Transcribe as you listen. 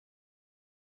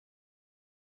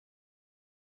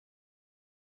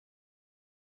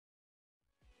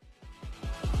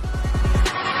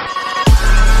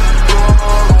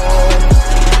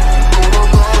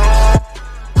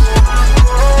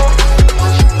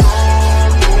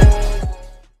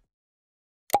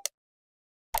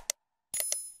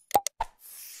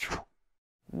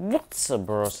What's up,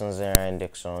 Brosons and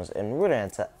Dixons, and we're gonna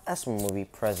enter SML movie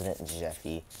President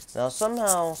Jeffy. Now,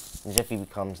 somehow Jeffy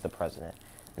becomes the president.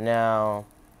 Now,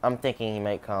 I'm thinking he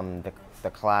might become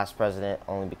the class president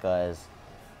only because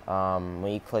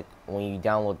when you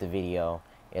download the video,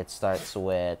 it starts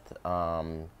with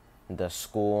the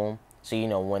school. So you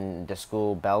know when the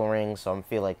school bell rings. So I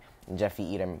feel like Jeffy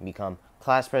either become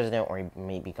class president or he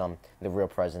may become the real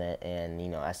president. And you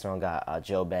know, SML got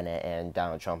Joe Bennett and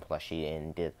Donald Trump plushie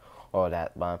and did all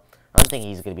that. But I'm thinking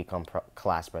he's gonna become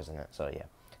class president. So yeah.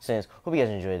 Since hope you guys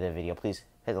enjoyed the video, please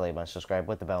hit the like button, subscribe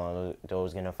with the bell, and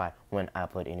those get notified when I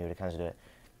upload a new video. Do it.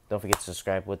 Don't forget to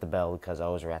subscribe with the bell because I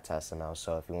always react to SML.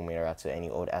 So if you want me to react to any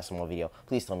old SML video,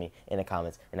 please tell me in the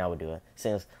comments and I will do it.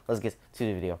 Since let's get to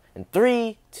the video. In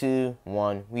 3, 2,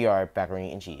 1, we are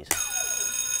macaroni and cheese.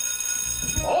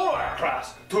 Alright,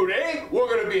 class. Today we're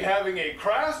gonna be having a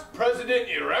class president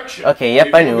election. Okay,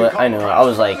 yep, I knew it. I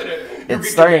was like,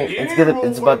 it's starting. I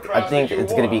think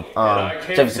it's gonna be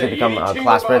Jeffy's gonna become a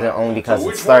class president only because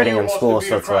it's starting in school.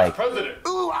 So it's like,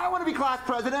 ooh, I want to be class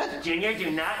president. Junior, do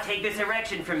not take this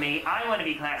erection from me. I want to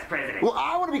be class president. Well,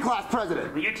 I want to be class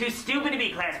president. Well, you're too stupid to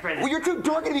be class president. Well, you're too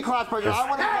dorky to be class president. I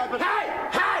want to be class president.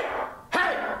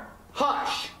 Hey!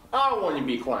 Hush! I don't want to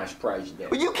be class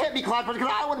president. Well, you can't be class president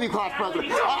because I want to be class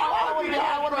president.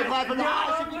 I want to be class president.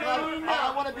 I should be class.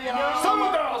 I want to be.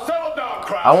 Settle down,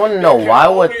 class. I want to know why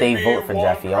would they vote for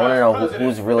Jeffy. I want to know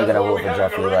who's really gonna vote for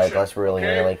Jeffy. Like, let's really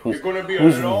hear. Like, who's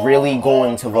really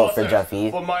going to vote for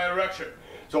Jeffy? For my election,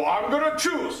 so I'm gonna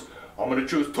choose. I'm gonna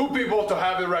choose 2 people to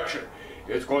have election.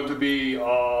 It's going to be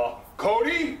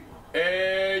Cody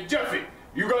and Jeffy.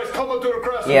 You guys come up to the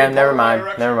crest. Yeah, never mind.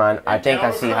 I think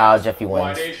I see how Jeffy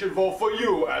wins.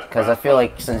 Because I feel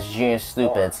like since Junior's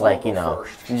stupid, it's like, you know,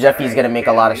 Jeffy's gonna make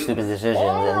a lot of stupid decisions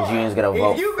and Junior's gonna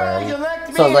vote for him.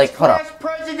 So like, hold up.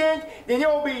 President, then there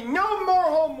will be no more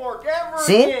homework ever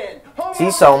again. See,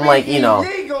 so I'm like, you know.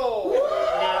 I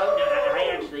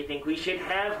actually think we should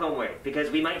have homework because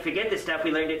we might forget the stuff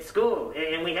we learned at school,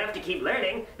 and we have to keep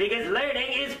learning because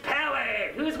learning is power.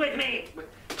 Who's with me?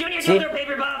 Junior, don't throw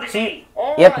paper balls at me.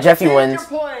 Yep, Jeffy wins.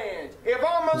 If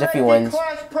I'm elected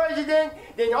class president,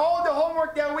 then all the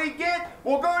homework that we get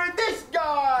will go to this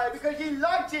guy because he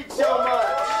likes it so much.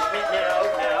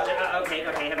 Okay,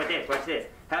 how about this? Watch this.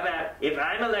 How about if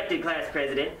I'm elected class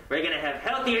president, we're gonna have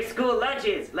healthier school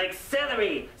lunches like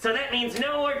celery. So that means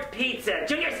no more pizza.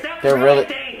 Junior, stop throwing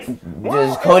things.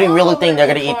 Does Cody really think they're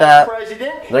gonna eat that?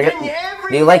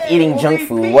 They like eating junk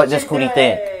food. What does Cody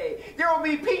think? There will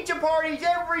be pizza parties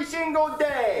every single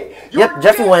day. Yep,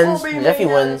 Jeffy wins. Jeffy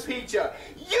wins.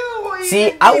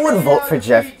 See, I would vote for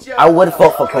Jeff. I would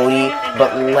vote for Cody,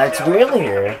 but let's be real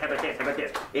here.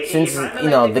 Since, you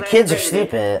know, the kids are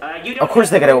stupid, of course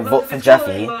they're gonna vote for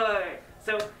Jeffy.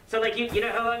 So like, you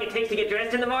know how long it takes to get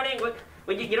dressed in the morning?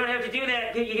 Well, you don't have to do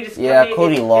that. You can just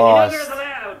Cody lost.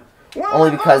 Only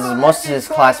because most of his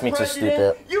classmates are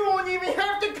stupid. You won't even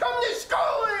have to come to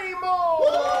school anymore.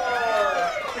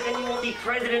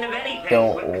 President of anything.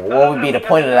 So, what would be the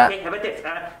point of that? How about this?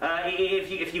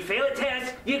 If you fail a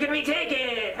test, you can retake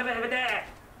it. How about that?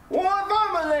 Well, if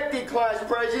I'm elected class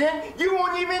president, you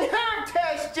won't even have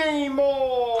tests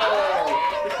anymore.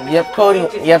 Yep,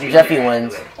 Jeffy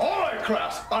wins. All right,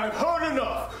 class, I've heard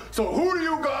enough. So who do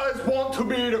you guys want to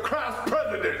be the class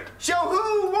president? So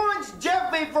who wants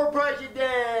Jeffy for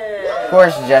president? Of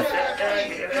course, Jeff.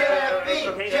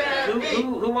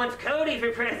 Who wants Cody for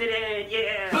president?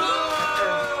 Yeah.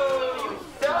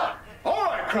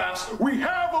 Alright, class, we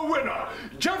have a winner.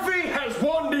 Jeffy has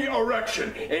won the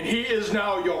election, and he is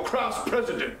now your class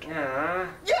president. Yay!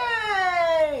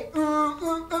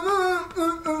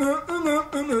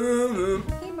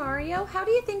 Hey Mario, how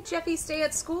do you think Jeffy's day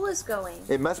at school is going?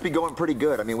 It must be going pretty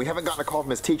good. I mean, we haven't gotten a call from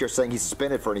his teacher saying he's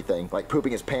suspended for anything, like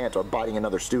pooping his pants or biting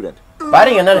another student.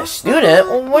 Biting another student?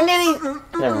 When did he?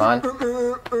 Never mind.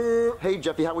 Hey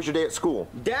Jeffy, how was your day at school?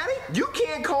 Daddy, you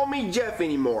can't call me Jeff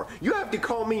anymore. You have to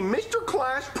call me Mr.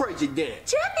 Class President.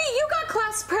 Jeffy, you got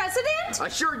class president? I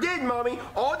sure did, Mommy.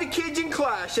 All the kids in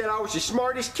class said I was the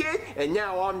smartest kid, and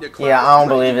now I'm the class Yeah, I don't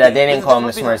believe that. They didn't call him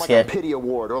the smartest kid. Like a pity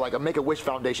award or like a Make-A-Wish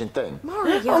Foundation thing.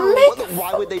 Mario,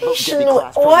 why would they vote Jeffy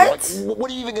class president? Like,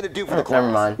 what are you even gonna do for the class?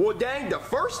 Never mind. Well, dang, the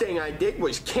first thing I did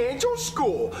was cancel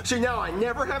school, so now I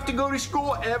never have to go to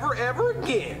school ever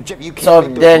again. Jeffy, you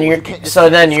can't. So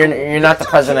then you're not the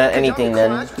president of anything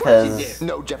then, because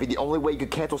no, Jeffy, the only way you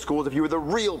could cancel school is if you were the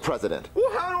real president. Well,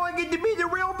 how do I get to be the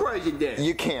real president?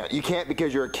 You can't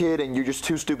because you're a kid and you're just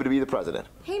too stupid to be the president.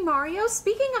 Hey Mario,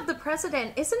 speaking of the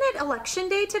president, isn't it election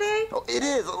day today? Oh, it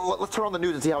is. Let's turn on the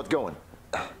news and see how it's going.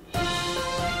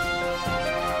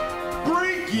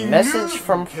 Message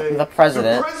from the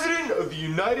president. The president President of the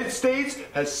United States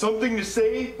has something to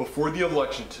say before the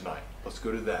election tonight. Let's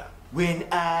go to that. When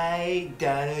I,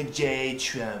 Donald J.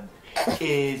 Trump,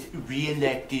 is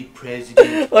re-elected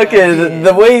president. Okay,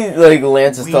 the way like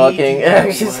Lance is talking,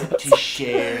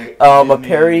 a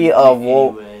parody of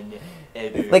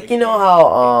like you know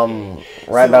how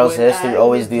rap battles history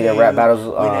always do their rap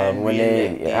battles when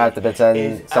they have to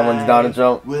pretend someone's Donald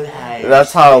Trump.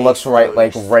 That's how it looks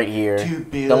right here.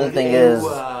 The only thing is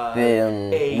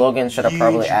Logan should have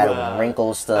probably added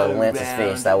wrinkles to Lance's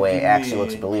face. That way it actually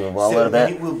looks believable a little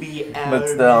bit. But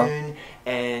still.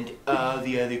 And all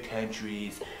the other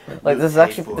countries. Like this is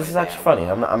actually funny.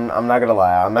 I'm not gonna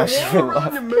lie. I'm actually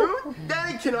on the moon?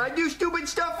 Daddy, can I do stupid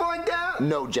stuff like that?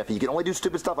 No, Jeffy, you can only do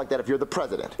stupid stuff like that if you're the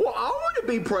president. Well, I want to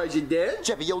be president.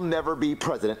 Jeffy, you'll never be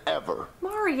president, ever.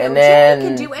 Mario, and then,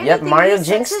 Jeffy can do anything yep, Mario he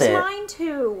jinxed sets his it. mind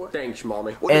to. Thanks,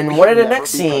 Mommy. And one of the next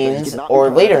scenes,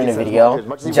 or later in the video,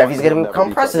 Jeffy's gonna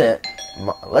become president.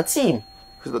 Let's see.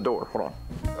 Who's the door? Hold on.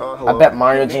 I bet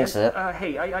Mario jinxed it.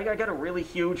 Hey, I got a really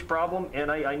huge problem,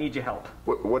 and I need your help.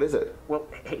 What is it? Well,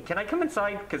 hey, can I come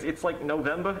inside? Because it's like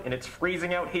November, and it's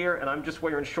freezing out here, and I'm just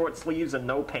wearing short sleeves and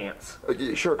no pants.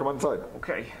 Sure, come on inside.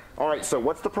 Okay. Alright, so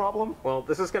what's the problem? Well,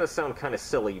 this is going to sound kind of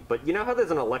silly, but you know how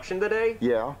there's an election today?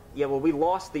 Yeah. Yeah, well, we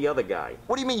lost the other guy.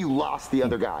 What do you mean you lost the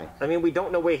other guy? I mean, we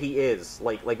don't know where he is.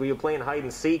 Like we were playing hide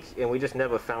and seek, and we just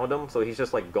never found him, so he's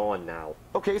just, like, gone now.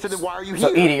 Okay, so then why are you here?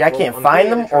 So, Edie, I can't find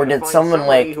him, or did someone,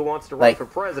 like, who wants to run for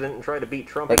president and try to beat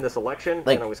Trump in this election?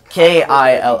 Like, and I was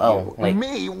K-I-L-L. Like,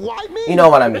 me? Why me? You know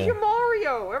what I Because mean. you're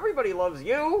Mario. Everybody loves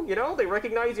you. You know, they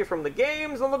recognize you from the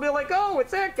games, and they'll be like, oh,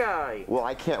 it's that guy. Well,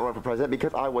 I can't run for president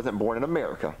because I wasn't born in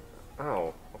America.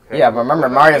 Oh, okay. Yeah, but remember,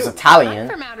 Mario's Italian.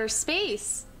 From outer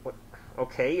space. What?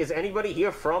 Okay, is anybody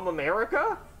here from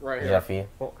America? Right here. Jeffy.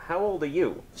 Well, how old are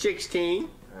you? 16.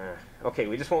 Okay,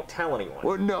 we just won't tell anyone.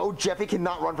 Well, no, Jeffy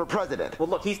cannot run for president. Well,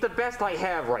 look, he's the best I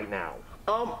have right now.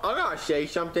 I gotta say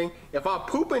something. If I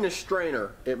poop in a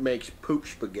strainer, it makes poop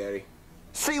spaghetti.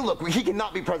 See, look, he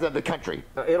cannot be president of the country.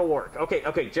 It'll work.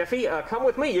 Okay, Jeffy, come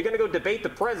with me. You're gonna go debate the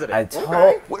president. I told...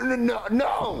 Okay.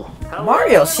 No. Hello,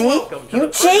 Mario, and see? welcome to You the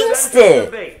jinxed presidential it.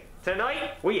 debate.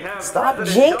 Tonight, we have Stop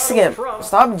President jinxing Donald it. Trump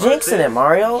Stop jinxing it,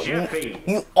 Mario. Jeffy.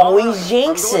 You always Alright,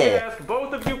 jinx I'm going it. to ask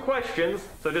both of you questions,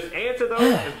 so just answer those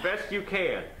as best you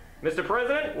can. Mr.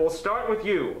 President, we'll start with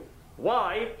you.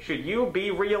 Why should you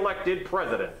be re-elected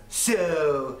president?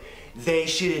 So, they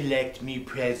should elect me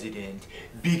president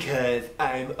because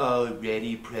I'm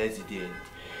already president.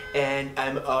 And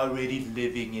I'm already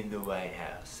living in the White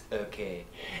House, okay?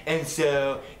 And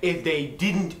so, if they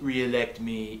didn't re-elect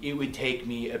me, it would take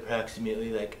me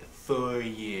approximately like 4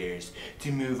 years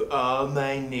to move all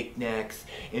my knickknacks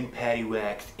and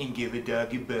paddywhacks and give a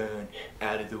dog a bone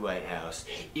out of the White House.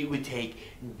 It would take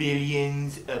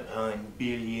billions upon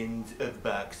billions of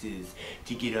boxes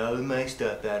to get all of my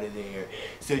stuff out of there.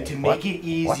 So to make it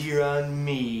easier on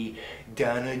me,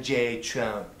 Donald J.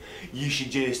 Trump, you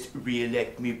should just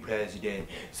re-elect me president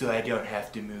so I don't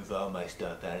have to move all my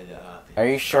stuff out of the office. Are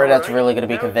you sure that's really going to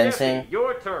be Now, convincing? Jeffy,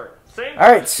 your turn.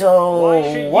 Alright,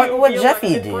 so what would Jeffy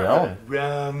elected do? president?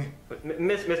 Wrong.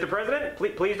 Mr. President,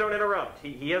 please don't interrupt.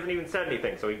 He hasn't even said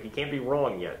anything, so he can't be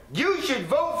wrong yet. You should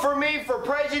vote for me for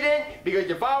president because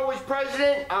if I was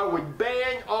president, I would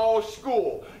ban all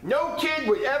school. No kid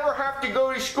would ever have to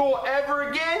go to school ever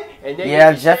again, and they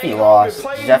Yeah, could Jeffy stay home lost. and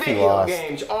play Jeffy video lost.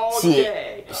 games all See,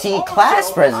 day. class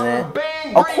Also, president, I would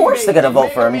ban of green course they're gonna beans,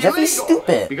 vote for him. make them Jeffy's illegal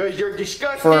stupid. because you're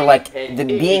disgusting. For, like, and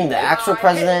being the actual I hate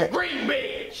president, green beans.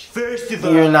 First of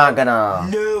all, You're not gonna...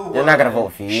 no They're not gonna one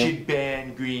vote for you. should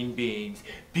ban green beans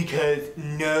because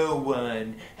no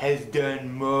one has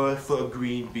done more for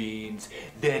green beans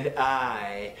than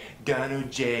I,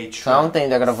 Donald J. Trump. So I don't think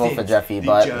they're gonna vote for since Jeffy, the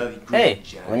but Jolly Green hey,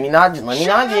 Giant. let me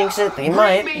not jinx it. They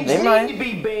might. Green beans They need might. to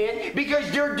be banned because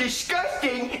they're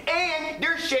disgusting and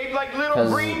they're shaped like little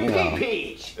 'Cause, green you know,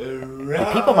 pea-peas. The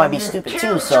people might be stupid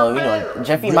too, so you know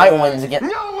Jeffy might win again.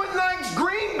 No one likes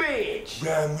green beans.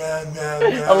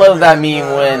 I love that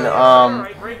meme when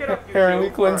Hillary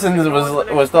Clinton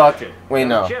was talking. Wait,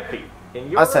 no. Jeffy,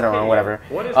 I said it wrong, whatever.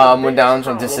 When Donald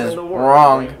Trump just says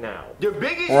wrong. The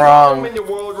biggest Wrong. problem in the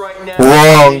world right now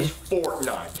Wrong. is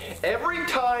Fortnite. Every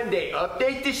time they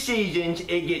update the seasons,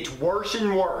 it gets worse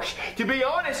and worse. To be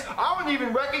honest, I don't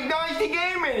even recognize the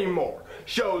game anymore.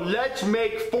 So let's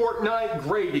make Fortnite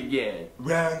great again.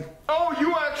 Wrong. Oh,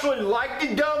 you actually like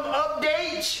the dumb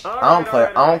updates? I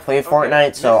don't play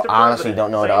Fortnite, so I honestly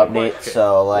don't know what to update.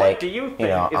 So like, you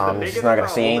know, I'm just not gonna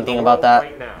say anything about that.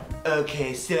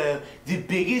 Okay, so the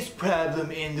biggest problem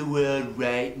in the world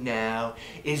right now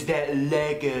is that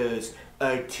Legos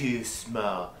are too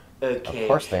small. Okay, Of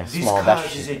course they're this small. That's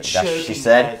causes a what she choking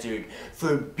said. hazard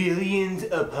for billions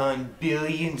upon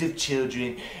billions of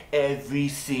children every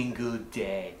single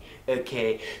day.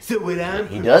 Okay, so what I'm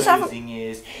proposing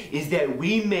is that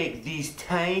we make these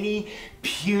tiny,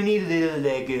 puny little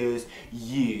Legos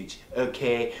huge.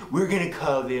 Okay, we're gonna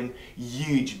call them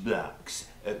huge blocks.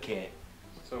 Okay.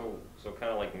 So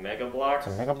kind of like mega blocks.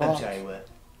 Mega blocks. I'm sorry, what?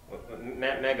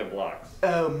 Mega blocks.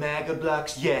 Oh, MAGA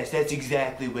blocks? Yes, that's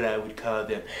exactly what I would call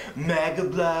them. MAGA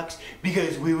blocks,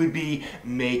 because we would be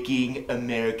making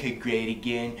America great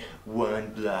again,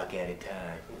 one block at a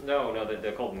time. No,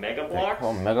 they're called mega blocks.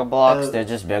 Well, mega blocks, they're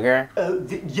just bigger.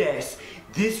 Yes,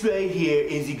 this right here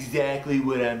is exactly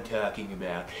what I'm talking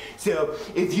about. So,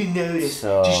 if you notice,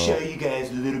 to show you guys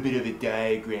a little bit of a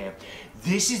diagram,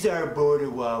 this is our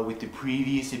border wall with the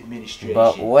previous administration.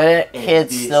 But wouldn't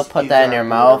kids still put that in their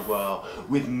mouth?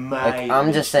 With my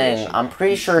I'm just saying, I'm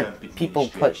pretty sure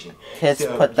kids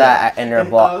put that in their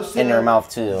mouth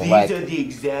too. These are the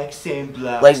exact same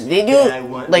blocks. Like they do,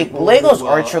 like Legos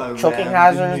are choking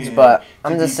hazards, but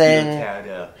I'm just saying,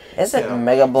 isn't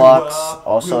Mega Blocks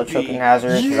also a choking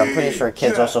hazard? Because I'm pretty sure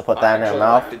kids also put that in their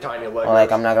mouth.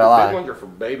 Like, I'm not gonna lie. Big ones are for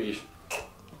babies.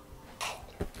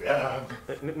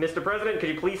 Mr. President, could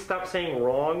you please stop saying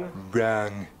wrong?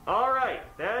 Wrong. All right,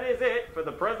 that is it for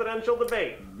the presidential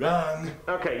debate. Wrong.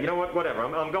 Okay, you know what? Whatever.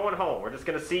 I'm going home. We're just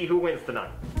gonna see who wins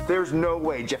tonight. There's no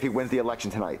way Jeffy wins the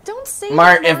election tonight. Don't say that,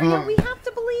 Mario. We have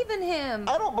to believe in him.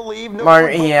 I don't believe no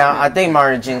Mario, yeah, I think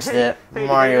Mario jinxed it.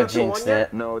 Mario jinxed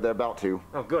it. No, they're about to.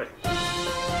 Oh, good.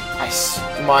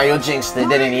 Mario jinxed it,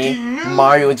 didn't he?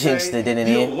 Mario jinxed it, didn't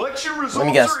he? Let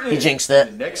me guess, he jinxed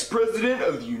it. The next president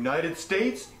of the United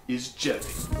States is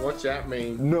Jeffy. What's that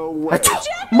mean? No way.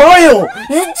 Mario,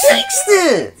 you jinxed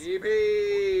it!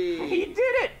 Yippee! He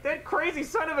did it! That crazy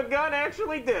son of a gun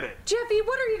actually did it. Jeffy,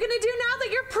 what are you gonna do now that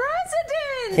you're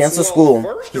president? Cancel school.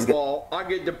 First of all, I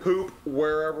get to poop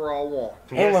wherever I want.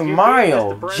 And when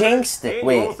Mario jinxed it,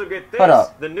 wait, hold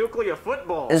up. The nuclear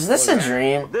football. Is this a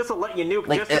dream? This'll let you nuke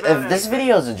Like, just if this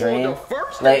video is a dream,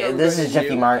 like, this is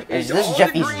is this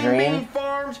Jeffy's dream?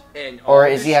 Or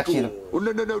is he actually the... Oh,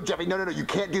 no, Jeffy, no, you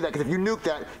can't do that, because if you nuke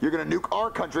that, you're gonna nuke our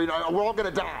country, and we're all gonna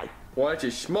die. Well, it's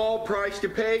a small price to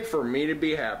pay for me to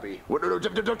be happy. What, no,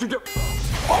 Jeffy, don't. Run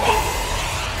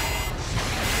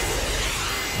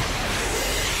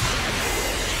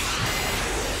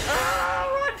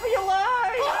for your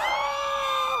life!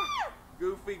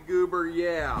 Goofy goober,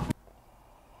 yeah.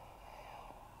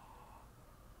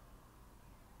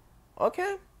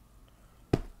 Okay.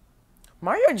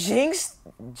 Mario jinxed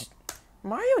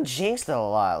it a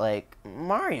lot. Like,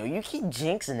 Mario, you keep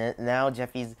jinxing it. Now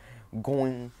Jeffy's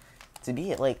going to be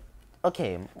it. Like,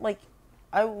 okay, like,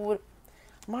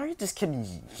 Mario just kept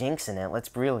jinxing it. Let's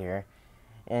be real here.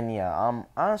 And yeah,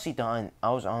 I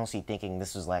was honestly thinking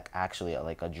this was like actually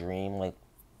like a dream. Like,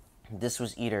 this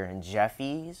was either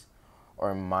Jeffy's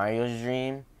or Mario's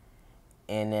dream.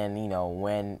 And then, you know,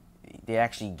 when they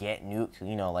actually get nuked,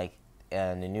 you know, like,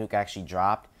 and the nuke actually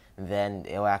dropped, then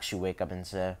they'll actually wake up and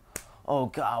say, oh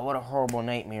god, what a horrible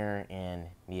nightmare. And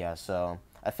yeah, so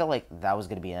I felt like that was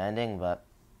gonna be an ending, but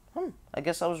I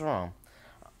guess I was wrong.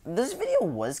 This video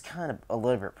was kind of a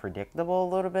little bit predictable, a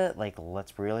little bit, like,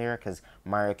 let's be real here, because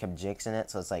Mario kept jinxing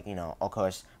it. So it's like, you know, of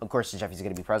course Jeffy's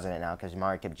gonna be president now because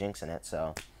Mario kept jinxing it.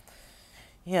 So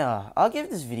yeah, I'll give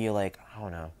this video, like, I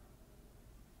don't know,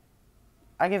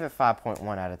 I give it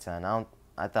 5.1 out of 10.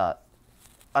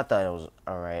 I thought it was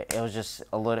alright. It was just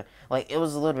a little, like, it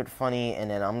was a little bit funny, and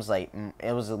then I was like,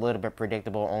 it was a little bit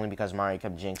predictable only because Mario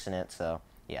kept jinxing it. So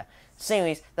yeah. So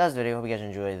anyways, that was the video. Hope you guys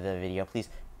enjoyed the video. Please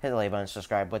hit the like button,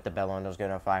 subscribe with the bell on, those get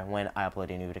notified when I upload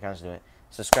a new video. Comes to do it.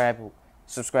 Subscribe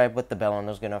with the bell on,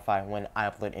 those get notified when I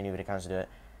upload a new video. Comes to do it.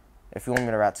 If you want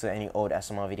me to react to any old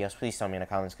SML videos, please tell me in the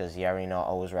comments, because you already know I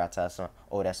always react to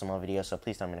old SML videos. So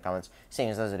please tell me in the comments. Same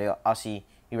as the video. I'll see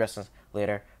you wrestlers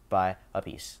later. Bye. A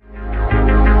peace.